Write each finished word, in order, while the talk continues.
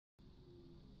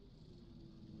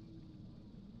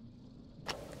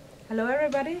Hello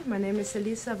everybody, my name is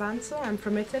Elisa Vanzo, I'm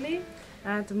from Italy.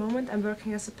 At the moment I'm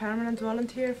working as a permanent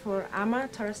volunteer for AMA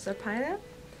Torres del Paine.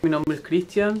 Mi nombre es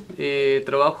Cristian,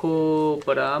 trabajo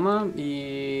para AMA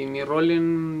y mi rol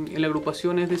en la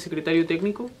agrupación es de secretario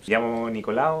técnico. Me llamo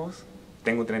Nicolaos,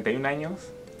 tengo 31 años,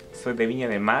 soy de Viña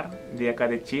del Mar, de acá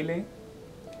de Chile.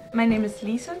 My name is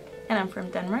Lisa and I'm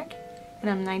from Denmark and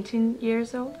I'm 19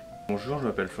 years old. Bonjour, je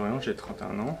m'appelle Florian, j'ai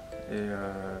 31 ans et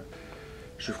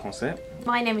je suis français.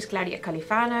 My name is Claudia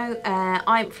Califano.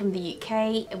 I'm from the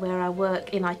UK where I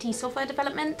work in IT software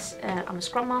development. I'm a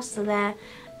Scrum Master there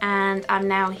and I'm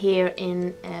now here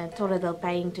in Torre del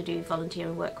Paine to do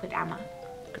volunteering work with AMA.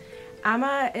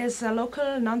 AMA is a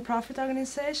local non-profit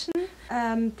organization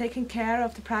taking care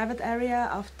of the private area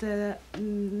of the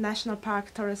National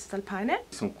Park Torres del Paine.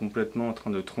 Ils sont complètement en train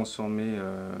de transformer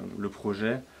le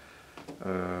projet,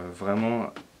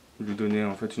 vraiment lui donner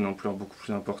en fait une ampleur beaucoup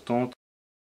plus importante.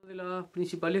 Una de las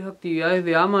principales actividades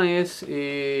de AMA es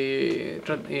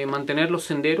mantener los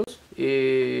senderos,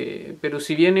 pero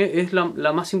si bien es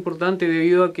la más importante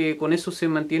debido a que con eso se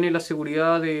mantiene la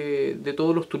seguridad de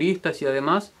todos los turistas y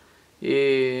además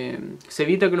se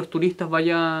evita que los turistas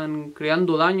vayan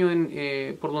creando daño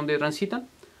por donde transitan.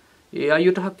 Hay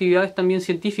otras actividades también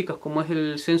científicas como es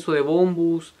el censo de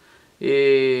bombus,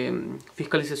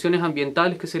 fiscalizaciones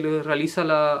ambientales que se les realiza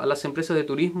a las empresas de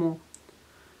turismo.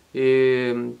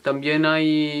 También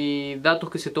hay datos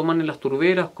que se toman en las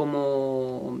turberas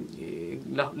como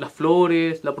las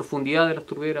flores, la profundidad de las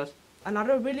turberas.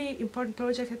 Another really important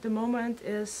project at the moment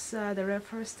is the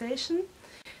reforestation.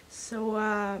 So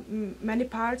many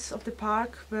parts of the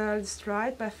park were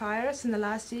destroyed by fires in the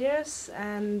last years,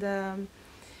 and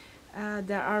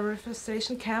there are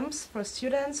reforestation camps for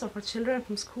students or for children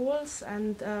from schools,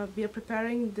 and we are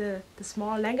preparing the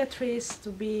small lenga trees to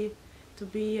be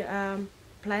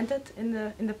planted in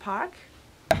the park.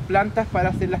 Las plantas para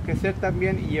hacerlas crecer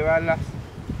también y llevarlas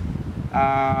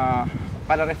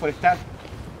para reforestar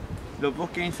los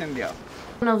bosques incendiados.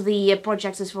 One of the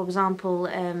projects is, for example,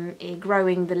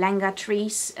 growing the lenga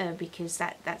trees because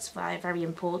that's a very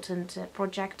important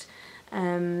project.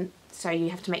 So you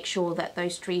have to make sure that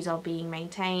those trees are being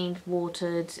maintained,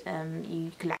 watered,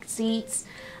 you collect seeds.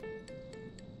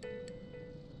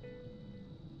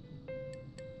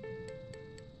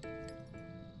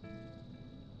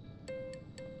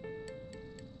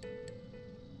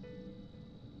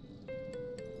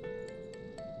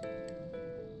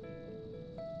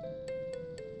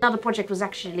 Another project was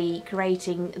actually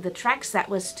creating the tracks. That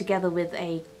was together with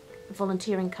a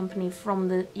volunteering company from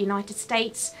the United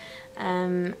States,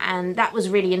 and that was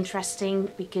really interesting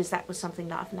because that was something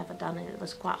that I've never done and it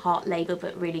was quite hard labour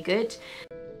but really good.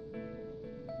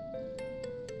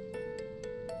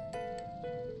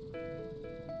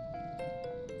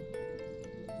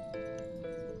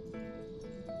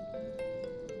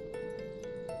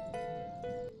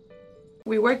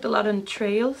 We worked a lot on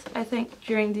trails, I think,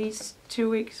 during these 2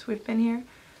 weeks we've been here,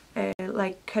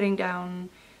 like cutting down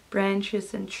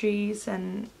branches and trees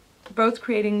and both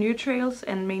creating new trails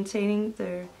and maintaining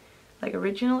the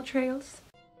original trails.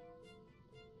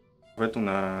 En fait, on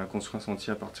a construit un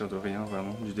sentier à partir de rien,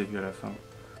 vraiment, du début à la fin.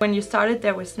 When you started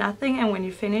there was nothing, and when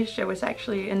you finished there was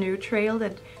actually a new trail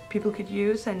that people could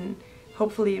use, and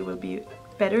hopefully it will be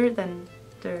better than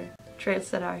the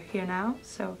trails that are here now.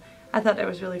 So I thought that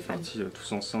was really fun. On est partis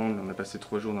tous ensemble, on a passé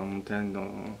 3 jours dans la montagne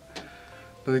dans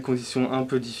des conditions un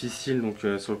peu difficiles, donc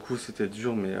sur le coup c'était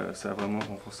dur, mais ça a vraiment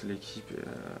renforcé l'équipe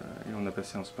et on a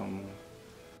passé un super moment.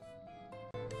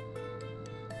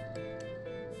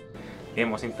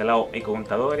 Hemos instalado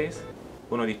ecocontadores,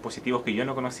 unos dispositivos que yo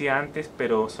no conocía antes,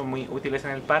 pero son muy útiles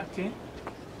en el parque.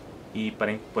 Y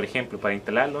por ejemplo, para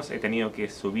instalarlos he tenido que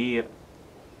subir,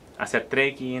 hacer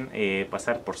trekking,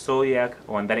 pasar por Zodiac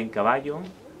o andar en caballo,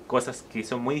 cosas que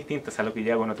son muy distintas a lo que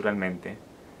yo hago naturalmente.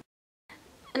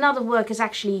 Another work is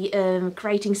actually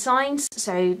creating signs,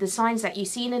 so the signs that you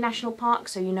see in a national park,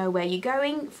 so you know where you're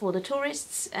going for the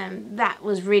tourists. That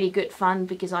was really good fun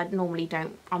because I'm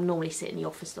normally sit in the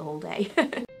office the whole day.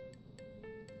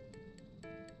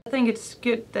 I think it's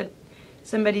good that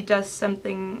somebody does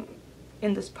something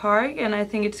in this park, and I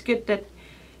think it's good that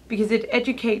because it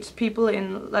educates people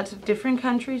in lots of different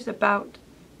countries about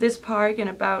this park and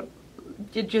about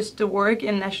just the work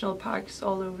in national parks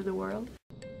all over the world.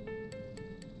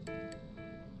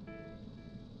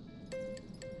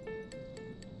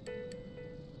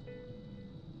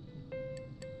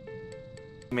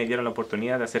 Me dieron la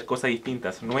oportunidad de hacer cosas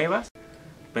distintas, nuevas,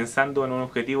 pensando en un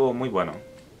objetivo muy bueno.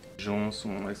 Les gens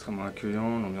sont extrêmement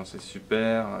accueillants, l'ambiance est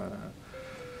super.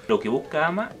 Lo que busca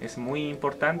AMA es muy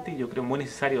importante y yo creo muy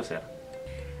necesario hacer.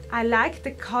 I like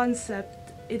the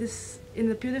concept it is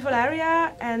in a beautiful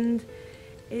area, and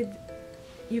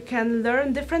you can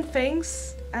learn different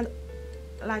things, and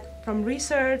like from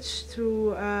research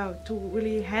to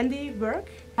really handy work.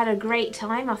 Had a great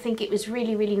time. I think it was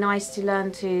really nice to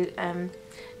learn to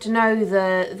know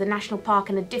the national park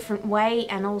in a different way,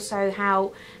 and also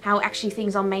how actually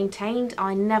things are maintained.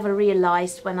 I never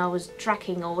realised when I was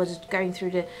tracking or was going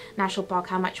through the national park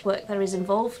how much work there is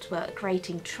involved.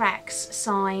 Creating tracks,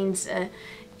 signs.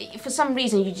 For some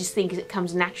reason you just think it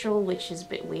comes natural, which is a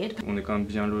bit weird. On est quand même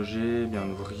bien logé, bien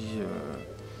nourri,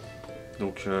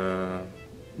 donc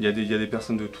il y a des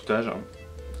personnes de tout âge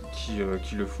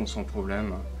qui le font sans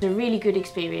problème. It's a really good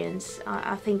experience.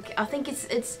 I think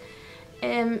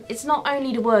it's not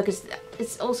only the work,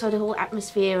 it's also the whole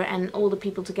atmosphere and all the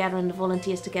people together and the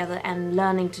volunteers together, and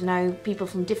learning to know people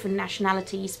from different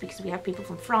nationalities, because we have people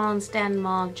from France,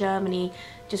 Denmark, Germany,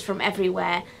 just from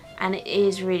everywhere, and it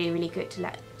is really good to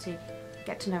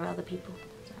get to know other people.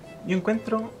 Yo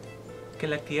encuentro que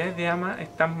las actividades de AMA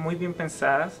están muy bien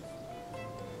pensadas,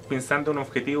 pensando en un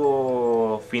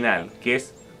objetivo final, que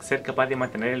es ser capaz de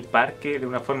mantener el parque de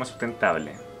una forma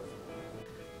sustentable.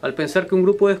 Al pensar que un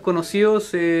grupo de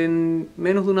desconocidos en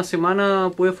menos de una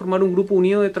semana puede formar un grupo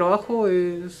unido de trabajo,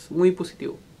 es muy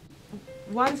positivo.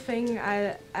 One thing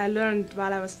I learned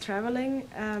while I was traveling,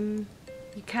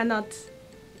 you cannot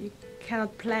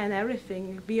plan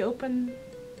everything. Be open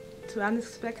to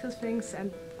unexpected things,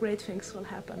 and great things will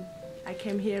happen. I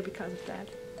came here because of that.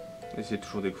 Essayer de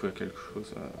toujours découvrir quelque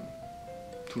chose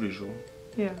tous les jours.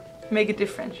 Yeah, make a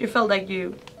difference. You felt like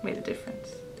you made a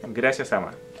difference. Gracias,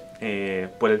 AMA,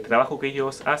 por el trabajo que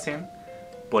ellos hacen,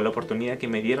 por la oportunidad que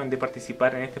me dieron de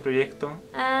participar en este proyecto.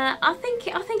 I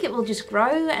think it will just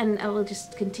grow, and it will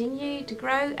just continue to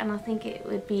grow, and I think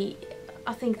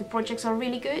the projects are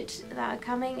really good that are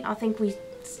coming. I think we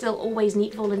still always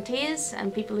need volunteers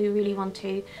and people who really want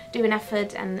to do an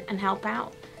effort and help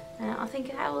out. I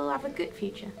think that will have a good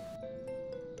future.